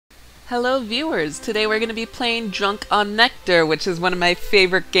Hello viewers, today we're going to be playing Drunk on Nectar, which is one of my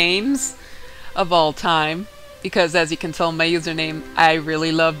favorite games of all time, because as you can tell my username, I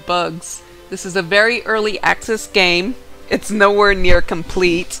really love bugs. This is a very early access game, it's nowhere near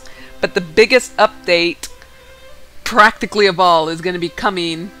complete, but the biggest update, practically of all, is going to be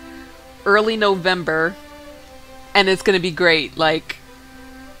coming early November, and it's going to be great. Like,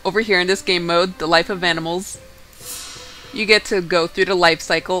 over here in this game mode, the life of animals, you get to go through the life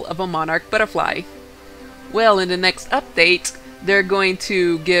cycle of a monarch butterfly. Well, in the next update, they're going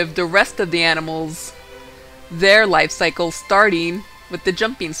to give the rest of the animals their life cycle, starting with the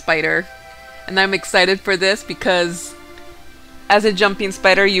jumping spider. And I'm excited for this because as a jumping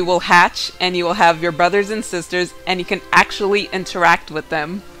spider, you will hatch and you will have your brothers and sisters, and you can actually interact with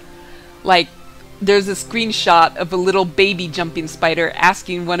them. Like, there's a screenshot of a little baby jumping spider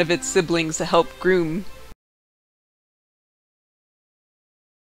asking one of its siblings to help groom.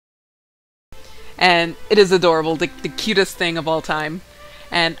 And it is adorable, the cutest thing of all time.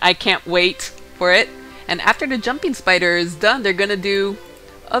 And I can't wait for it. And after the jumping spider is done, they're gonna do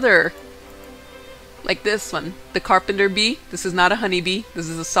other, like this one, the carpenter bee. This is not a honeybee, this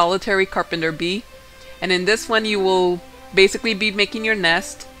is a solitary carpenter bee. And in this one you will basically be making your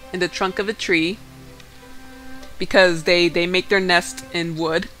nest in the trunk of a tree, because they make their nest in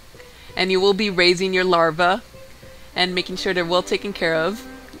wood. And you will be raising your larvae and making sure they're well taken care of.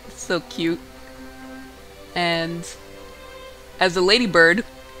 It's so cute. And as a ladybird,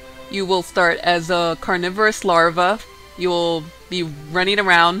 you will start as a carnivorous larva. You will be running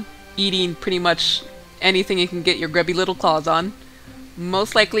around, eating pretty much anything you can get your grubby little claws on.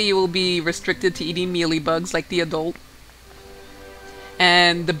 Most likely you will be restricted to eating mealybugs like the adult.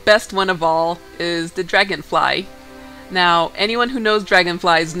 And the best one of all is the dragonfly. Now, anyone who knows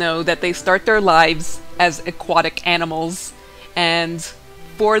dragonflies know that they start their lives as aquatic animals, and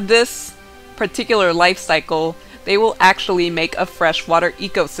for this particular life cycle, they will actually make a freshwater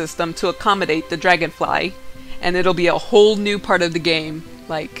ecosystem to accommodate the dragonfly, and it'll be a whole new part of the game.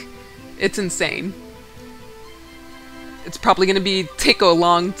 Like, it's insane. It's probably going to take a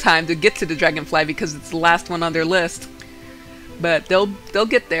long time to get to the dragonfly because it's the last one on their list, but they'll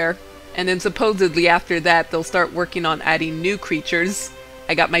get there. And then supposedly after that they'll start working on adding new creatures.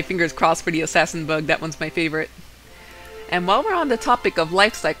 I got my fingers crossed for the assassin bug, that one's my favorite. And while we're on the topic of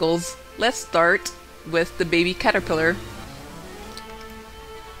life cycles, let's start with the baby caterpillar.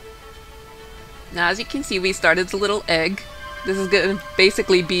 Now, as you can see, we started as a little egg. This is going to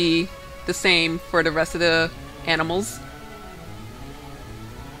basically be the same for the rest of the animals.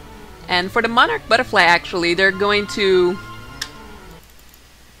 And for the monarch butterfly, actually, they're going to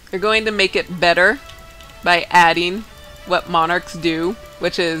make it better by adding what monarchs do,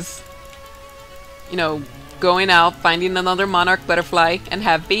 which is, you know, going out, finding another monarch butterfly, and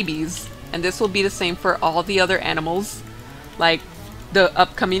have babies. And this will be the same for all the other animals, like the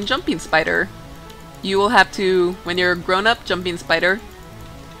upcoming jumping spider. You will have to, when you're a grown-up jumping spider,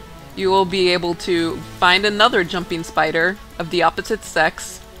 you will be able to find another jumping spider of the opposite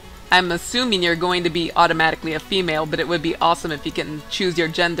sex. I'm assuming you're going to be automatically a female, but it would be awesome if you can choose your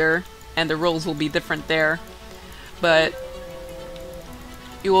gender, and the roles will be different there. But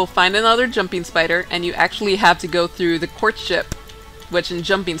you will find another jumping spider, and you actually have to go through the courtship, which in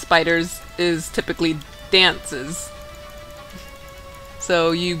jumping spiders is typically dances.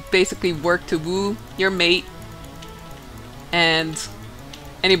 So you basically work to woo your mate, and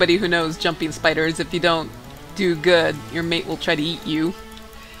anybody who knows jumping spiders, if you don't do good, your mate will try to eat you.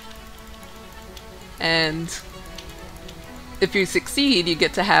 And if you succeed, you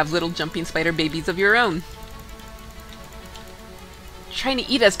get to have little jumping spider babies of your own. Trying to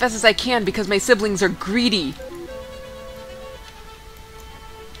eat as fast as I can because my siblings are greedy.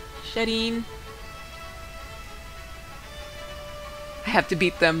 Shedding. I have to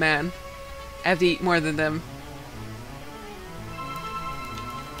beat them, man. I have to eat more than them.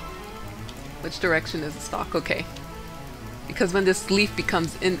 Which direction is the stalk? Okay. Because when this leaf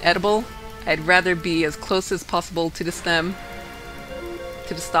becomes inedible, I'd rather be as close as possible to the stem,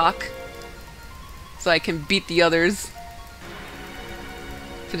 to the stalk, so I can beat the others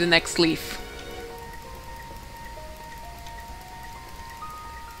to the next leaf.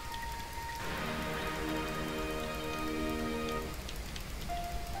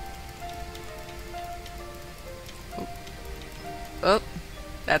 Oh,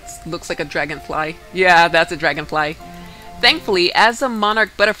 that looks like a dragonfly. Yeah, that's a dragonfly. Thankfully, as a monarch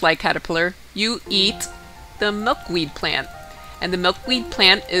butterfly caterpillar, you eat the milkweed plant. And the milkweed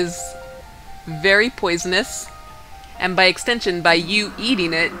plant is very poisonous, and by extension, by you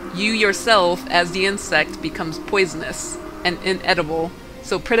eating it, you yourself, as the insect, becomes poisonous and inedible.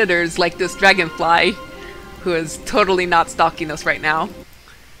 So predators like this dragonfly, who is totally not stalking us right now,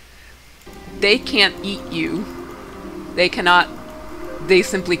 they can't eat you. They cannot. They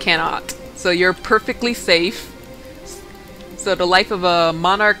simply cannot. So you're perfectly safe. So the life of a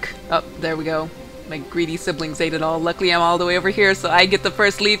monarch... Oh, there we go. My greedy siblings ate it all. Luckily I'm all the way over here, so I get the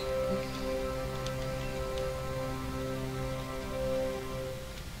first leaf.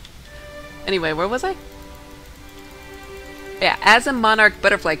 Anyway, where was I? Yeah, as a monarch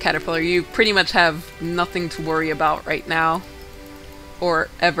butterfly caterpillar, you pretty much have nothing to worry about right now. Or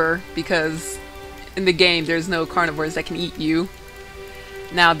ever, because in the game there's no carnivores that can eat you.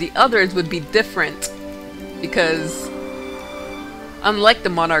 Now the others would be different, because unlike the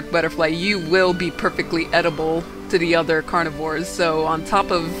monarch butterfly, you will be perfectly edible to the other carnivores. So on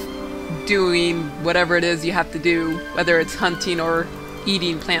top of doing whatever it is you have to do, whether it's hunting or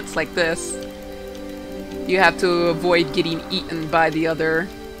eating plants like this, you have to avoid getting eaten by the other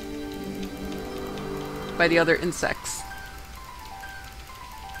insects.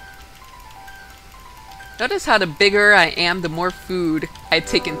 Notice how the bigger I am, the more food I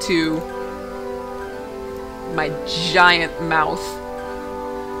take into my giant mouth.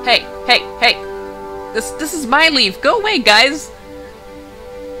 Hey, hey, hey! This is my leaf! Go away, guys!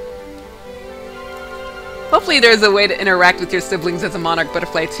 Hopefully there's a way to interact with your siblings as a monarch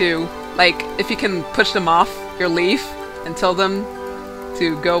butterfly too. Like, if you can push them off your leaf and tell them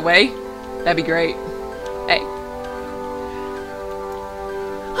to go away, that'd be great. Hey.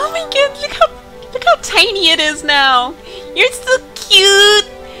 Oh my god, look how tiny it is now! You're so cute!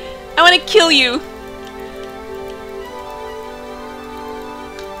 I want to kill you!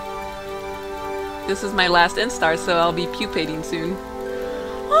 This is my last NECTAR, so I'll be pupating soon.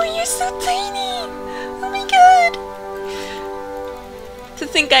 Oh, you're so tiny! Oh my god! To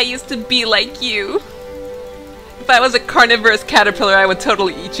think I used to be like you. If I was a carnivorous caterpillar, I would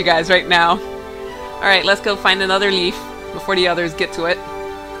totally eat you guys right now. Alright, let's go find another leaf before the others get to it.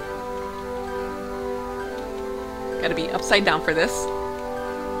 Gotta be upside down for this.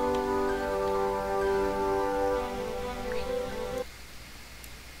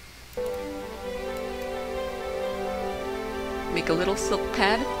 Make a little silk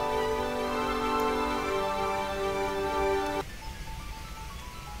pad.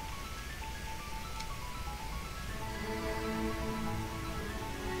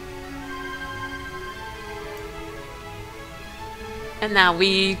 And now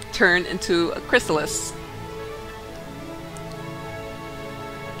we turn into a chrysalis.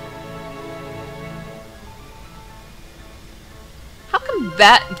 How come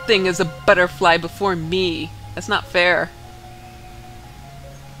that thing is a butterfly before me? That's not fair.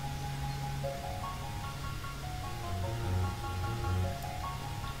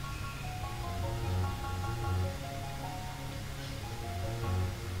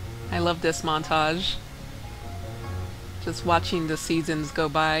 I love this montage. Just watching the seasons go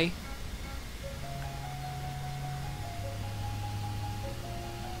by.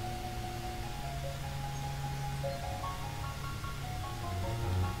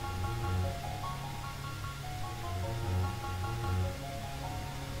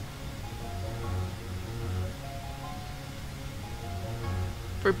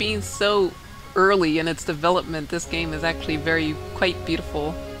 For being so early in its development, this game is actually quite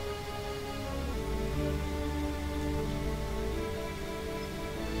beautiful.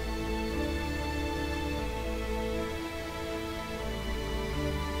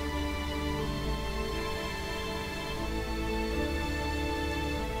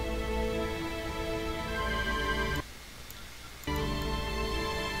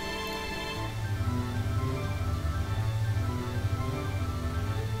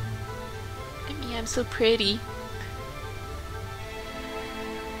 I'm so pretty.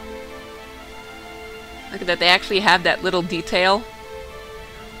 Look at that, they actually have that little detail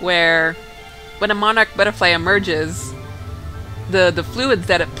where when a monarch butterfly emerges, the fluids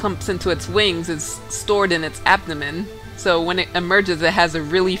that it pumps into its wings is stored in its abdomen. So when it emerges, it has a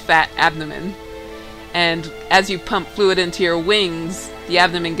really fat abdomen. And as you pump fluid into your wings, the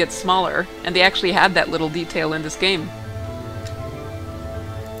abdomen gets smaller. And they actually have that little detail in this game.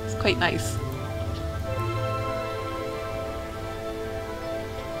 It's quite nice.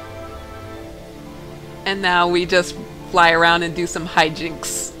 And now we just fly around and do some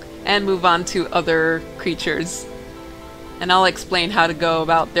hijinks and move on to other creatures. And I'll explain how to go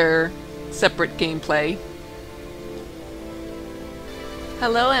about their separate gameplay.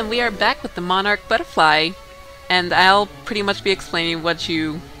 Hello, and we are back with the monarch butterfly. And I'll pretty much be explaining what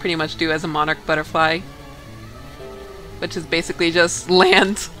you pretty much do as a monarch butterfly, which is basically just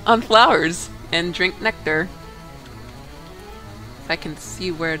land on flowers and drink nectar. I can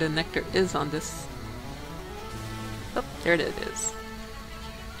see where the nectar is on this. Oh, there it is.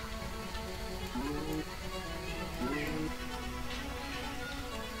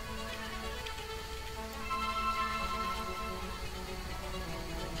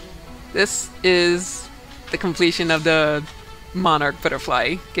 This is the completion of the monarch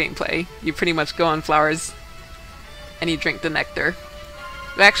butterfly gameplay. You pretty much go on flowers and you drink the nectar.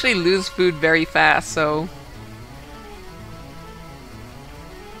 You actually lose food very fast, so...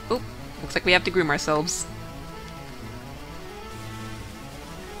 Oh, looks like we have to groom ourselves.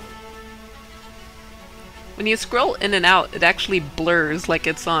 When you scroll in and out, it actually blurs like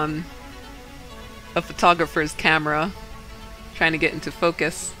it's on a photographer's camera, trying to get into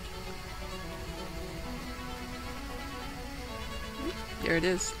focus. There it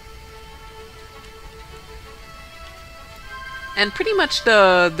is. And pretty much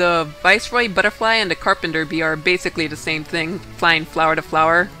the Viceroy Butterfly and the Carpenter Bee are basically the same thing, flying flower to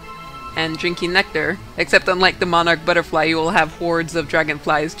flower and drinking nectar. Except unlike the Monarch Butterfly, you will have hordes of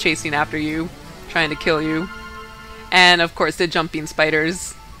dragonflies chasing after you, trying to kill you. And of course the jumping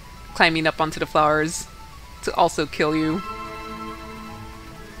spiders climbing up onto the flowers to also kill you.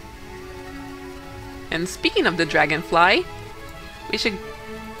 And speaking of the dragonfly, we should...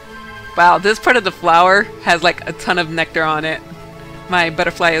 Wow, this part of the flower has like a ton of nectar on it. My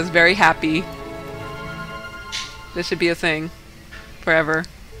butterfly is very happy. This should be a thing. Forever.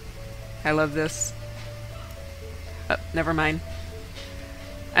 I love this. Oh, never mind.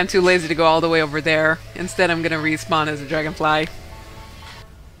 I'm too lazy to go all the way over there. Instead, I'm gonna respawn as a dragonfly.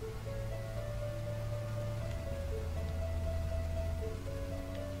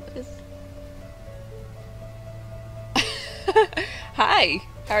 What is... Hi!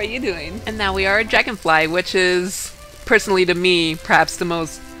 How are you doing? And now we are a dragonfly, which is, personally to me, perhaps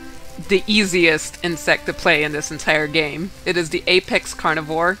the easiest insect to play in this entire game. It is the apex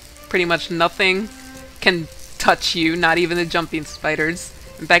carnivore. Pretty much nothing can touch you, not even the jumping spiders.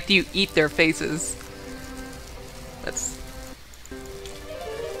 In fact, you eat their faces. Let's...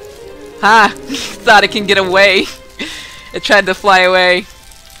 Ha! Thought it can get away. It tried to fly away.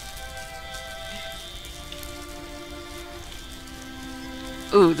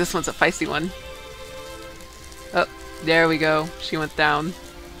 Ooh, this one's a feisty one. Oh, there we go. She went down.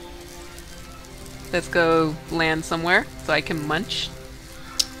 Let's go land somewhere so I can munch.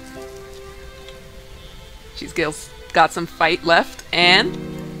 She's got some fight left, and...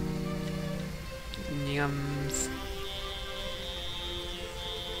 Yums.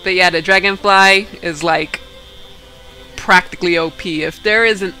 But yeah, the dragonfly is like practically OP. If there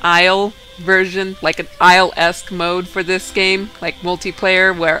is an Isle version, like an Isle-esque mode for this game, like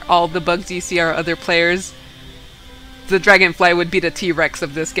multiplayer, where all the bugs you see are other players, the dragonfly would be the T-Rex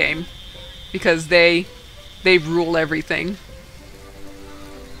of this game. Because they rule everything.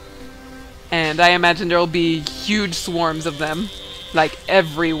 And I imagine there'll be huge swarms of them, like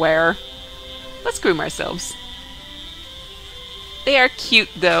everywhere. Let's groom ourselves. They are cute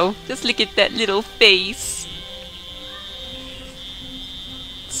though. Just look at that little face.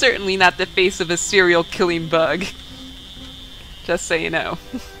 Certainly not the face of a serial killing bug. Just so you know.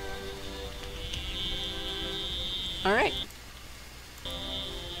 Alright.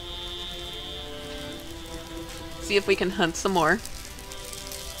 See if we can hunt some more.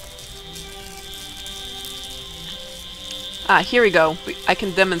 Ah, here we go. I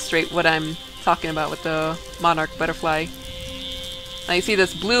can demonstrate what I'm talking about with the monarch butterfly. Now you see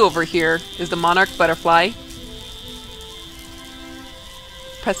this blue over here is the monarch butterfly.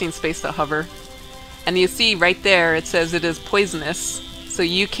 Pressing space to hover. And you see right there it says it is poisonous. So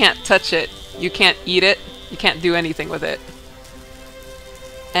you can't touch it. You can't eat it. You can't do anything with it.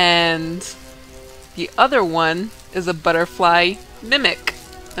 And the other one is a butterfly mimic.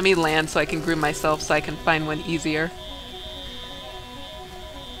 Let me land so I can groom myself so I can find one easier.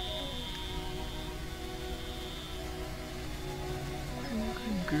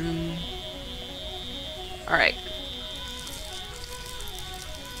 Alright.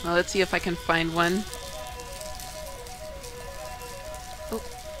 Well, let's see if I can find one. Oh,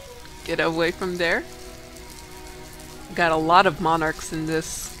 get away from there. Got a lot of monarchs in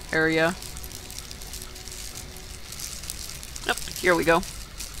this area. Oh, here we go.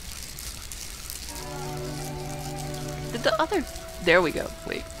 Did the other... There we go.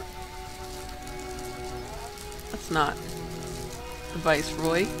 Wait. That's not the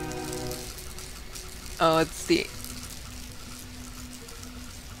Viceroy. Oh, it's the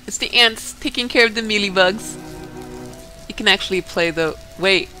ants taking care of the mealybugs. You can actually play the...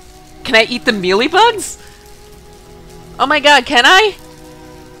 Wait. Can I eat the mealybugs? Oh my god, can I?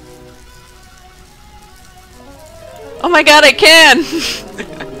 Oh my god, I can!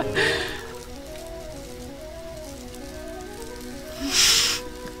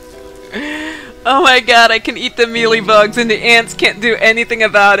 Oh my god, I can eat the mealybugs and the ants can't do anything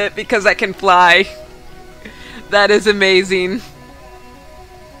about it because I can fly. That is amazing.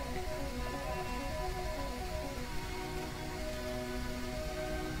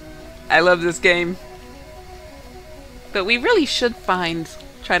 I love this game. But we really should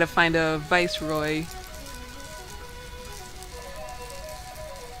try to find a viceroy.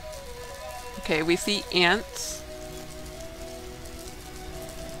 Okay, we see ants.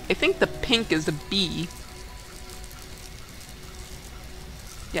 I think the pink is the bee.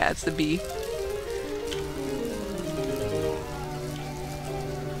 Yeah, it's the bee.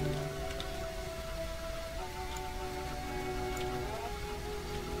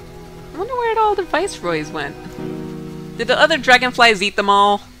 I wonder where all the viceroys went. Did the other dragonflies eat them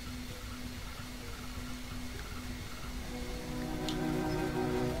all?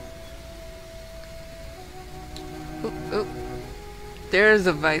 Oop, oop. There's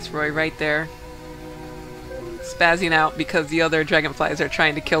a viceroy right there. Spazzing out because the other dragonflies are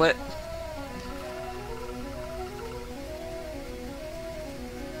trying to kill it.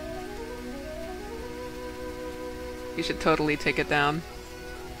 You should totally take it down.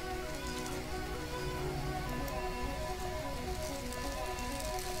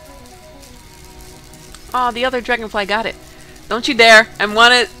 Oh, the other dragonfly got it. Don't you dare. I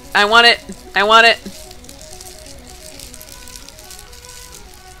want it. I want it. I want it.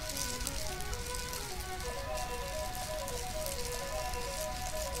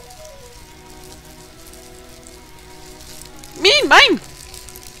 Mine!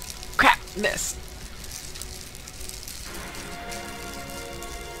 Crap, missed.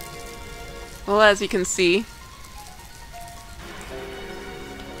 Well, as you can see,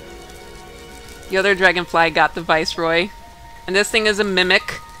 the other dragonfly got the viceroy. And this thing is a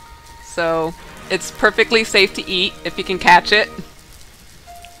mimic, so it's perfectly safe to eat if you can catch it.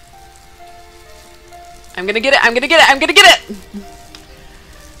 I'm gonna get it! I'm gonna get it! I'm gonna get it!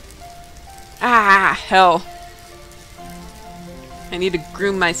 Ah, hell. I need to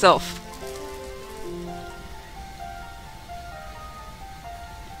groom myself.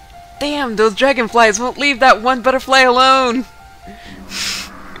 Damn, those dragonflies won't leave that one butterfly alone!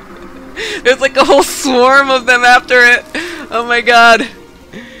 There's like a whole swarm of them after it! Oh my god!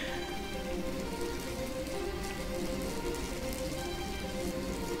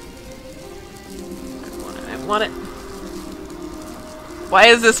 I want it. Why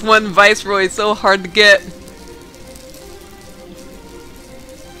is this one viceroy so hard to get?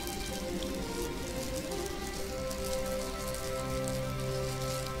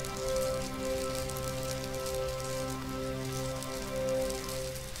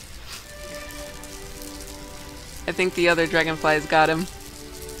 I think the other dragonflies got him.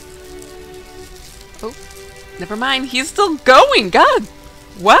 Oh, never mind. He's still going. God.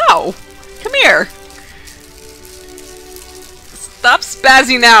 Wow. Come here. Stop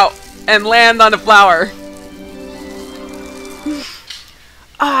spazzing out and land on the flower.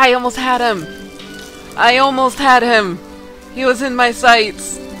 Ah, I almost had him. I almost had him. He was in my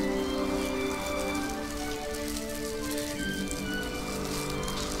sights.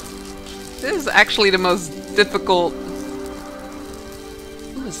 This is actually the most difficult.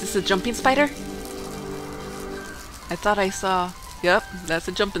 Ooh, is this a jumping spider? I thought I saw. Yep, that's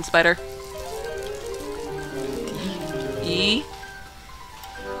a jumping spider. E.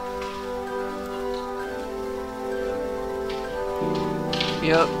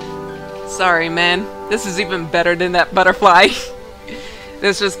 Yep. Sorry, man. This is even better than that butterfly.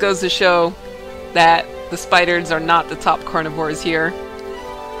 This just goes to show that the spiders are not the top carnivores here.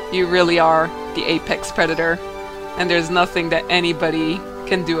 You really are the apex predator, and there's nothing that anybody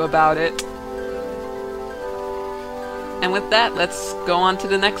can do about it. And with that, let's go on to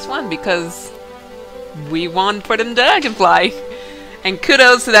the next one, because we won for the dragonfly. And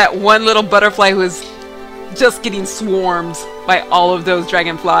kudos to that one little butterfly who is just getting swarmed by all of those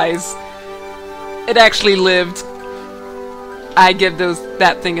dragonflies. It actually lived. I give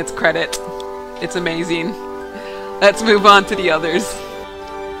that thing its credit. It's amazing. Let's move on to the others.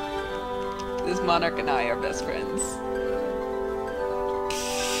 This monarch and I are best friends.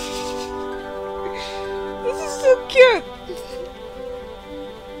 This is so cute!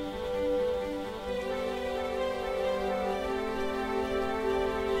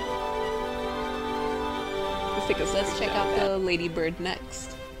 Let's check out the ladybird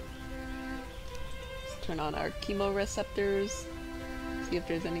next. Let's turn on our chemoreceptors. See if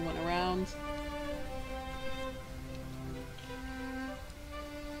there's anyone around.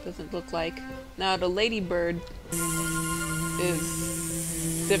 Doesn't look like. Now the ladybird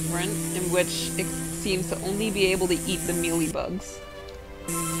is different, in which it seems to only be able to eat the mealybugs.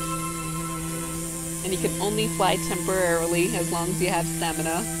 And you can only fly temporarily as long as you have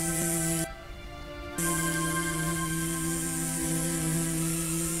stamina.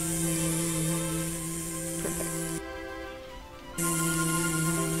 Perfect.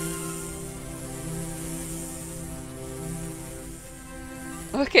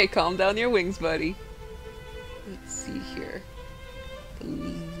 Okay, calm down your wings, buddy. Let's see here.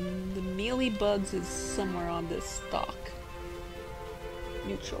 The mealybugs is somewhere on this stalk.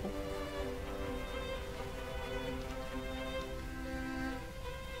 Neutral.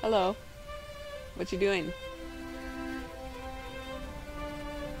 Hello. What you doing?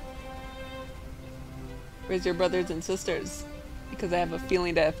 Where's your brothers and sisters? Because I have a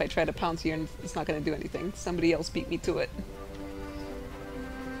feeling that if I try to pounce you, it's not going to do anything. Somebody else beat me to it.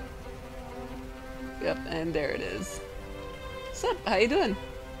 Yep, and there it is. What's up? How you doing?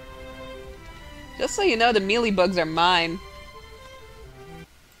 Just so you know, the mealybugs are mine.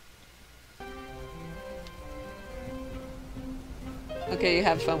 Okay, you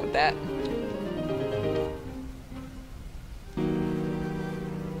have fun with that.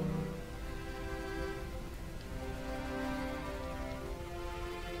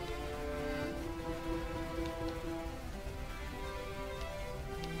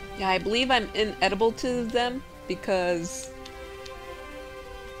 Yeah, I believe I'm inedible to them because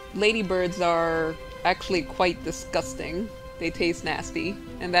ladybirds are actually quite disgusting. They taste nasty,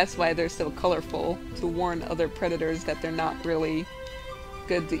 and that's why they're so colorful, to warn other predators that they're not really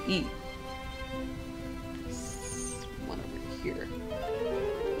good to eat. There's one over here.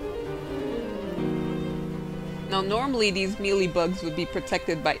 Now normally these mealybugs would be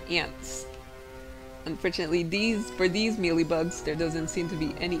protected by ants. Unfortunately, for these mealybugs, there doesn't seem to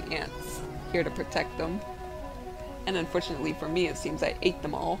be any ants here to protect them. And unfortunately for me, it seems I ate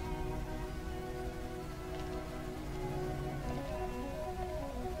them all.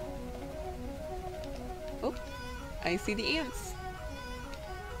 Oh, I see the ants.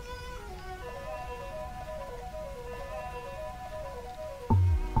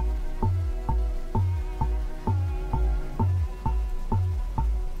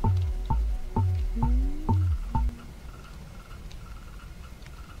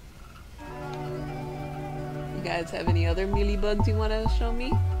 You guys have any other mealybugs you want to show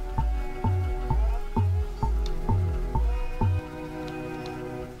me?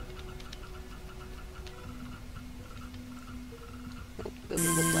 Nope,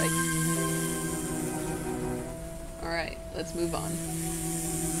 doesn't look like. Alright, let's move on.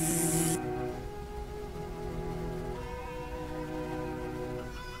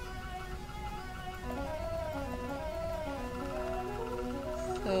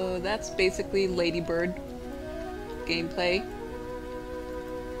 So that's basically Ladybird gameplay.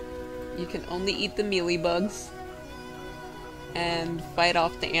 You can only eat the mealybugs and fight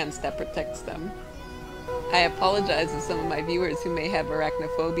off the ants that protects them. I apologize to some of my viewers who may have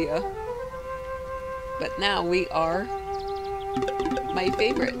arachnophobia, but now we are my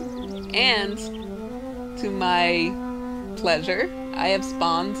favorite. And to my pleasure, I have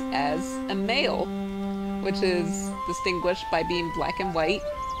spawned as a male, which is distinguished by being black and white.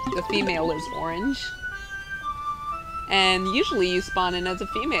 The female is orange. And usually you spawn in as a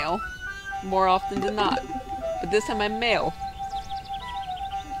female, more often than not. But this time I'm male.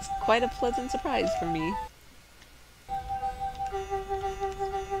 It's quite a pleasant surprise for me.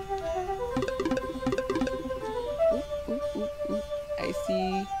 Ooh, ooh, ooh, ooh. I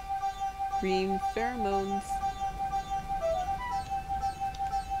see green pheromones.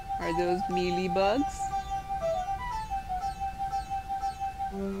 Are those mealybugs?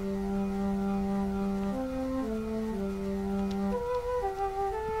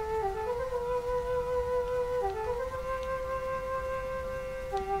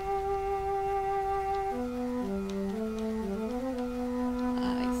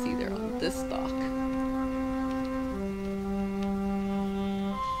 This stalk.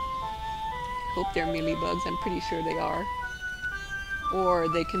 Hope they're mealybugs, I'm pretty sure they are. Or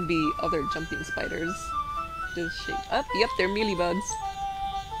they can be other jumping spiders. This shape up. Yep, they're mealybugs.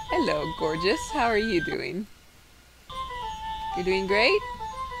 Hello, gorgeous. How are you doing? You're doing great?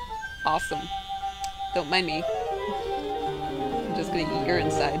 Awesome. Don't mind me. I'm just gonna eat your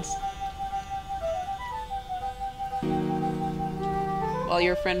insides. While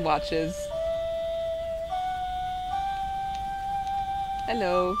your friend watches.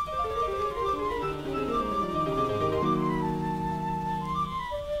 Hello.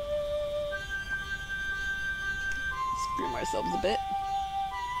 Scream ourselves a bit.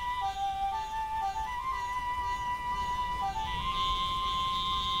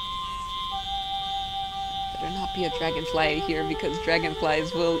 Better not be a dragonfly here because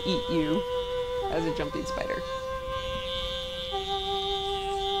dragonflies will eat you as a jumping spider.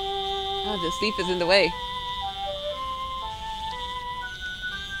 Oh, this leaf is in the way.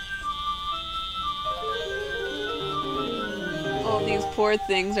 Oh, these poor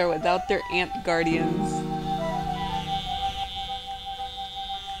things are without their ant guardians.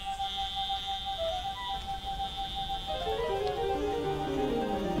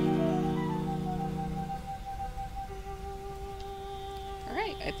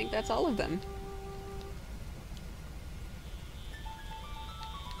 Alright, I think that's all of them.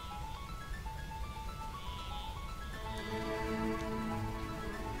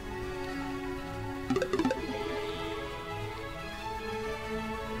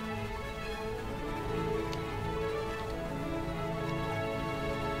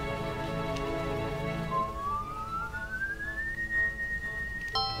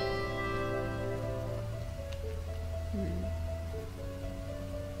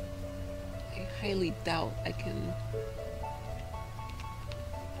 I highly doubt I can...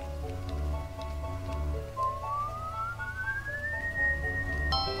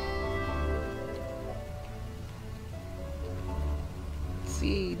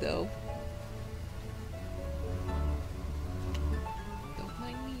 see, though. Don't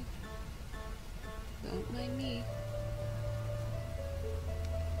mind me. Don't mind me.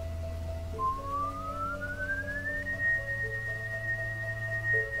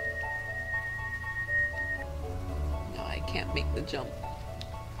 No, I can't make the jump.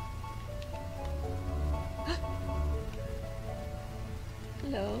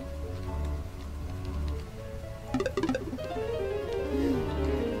 Hello.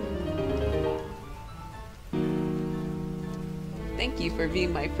 Thank you for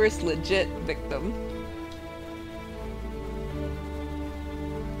being my first legit victim.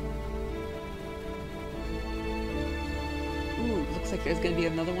 Ooh, looks like there's gonna be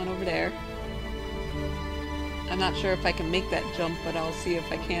another one over there. I'm not sure if I can make that jump, but I'll see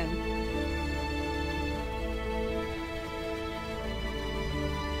if I can.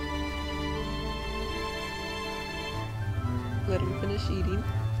 Let him finish eating.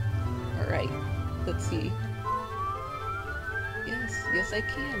 Alright, let's see. Yes I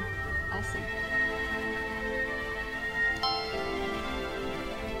can. Awesome.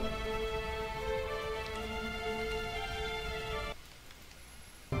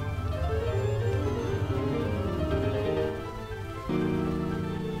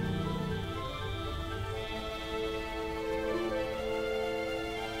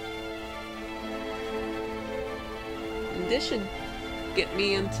 And this should get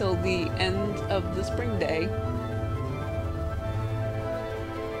me until the end of the spring day.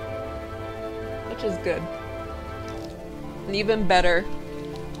 Which is good. And even better,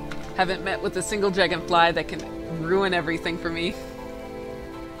 haven't met with a single dragonfly that can ruin everything for me.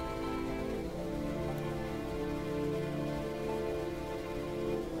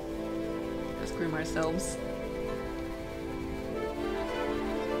 Let's groom ourselves.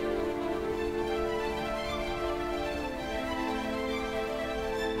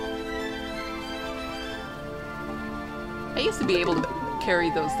 I used to be able to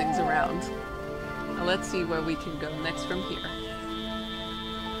carry those things around. Now let's see where we can go next from here.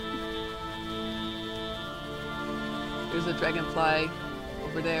 There's a dragonfly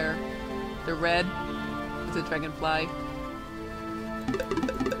over there. The red is a dragonfly.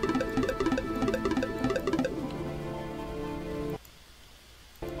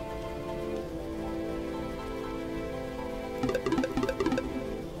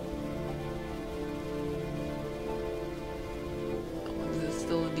 Is it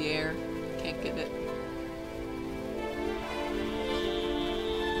still in the air? Can't get it.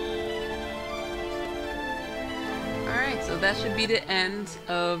 Alright, so that should be the end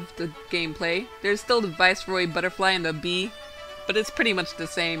of the gameplay. There's still the Viceroy butterfly and the bee, but it's pretty much the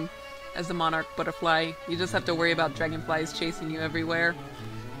same as the monarch butterfly. You just have to worry about dragonflies chasing you everywhere.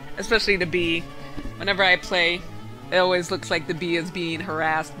 Especially the bee. Whenever I play, it always looks like the bee is being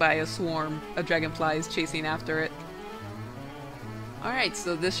harassed by a swarm of dragonflies chasing after it. Alright,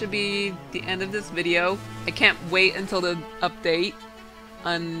 so this should be the end of this video. I can't wait until the update.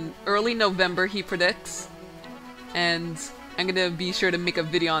 On early November, he predicts. And I'm gonna be sure to make a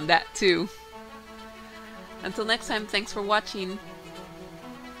video on that too. Until next time, thanks for watching.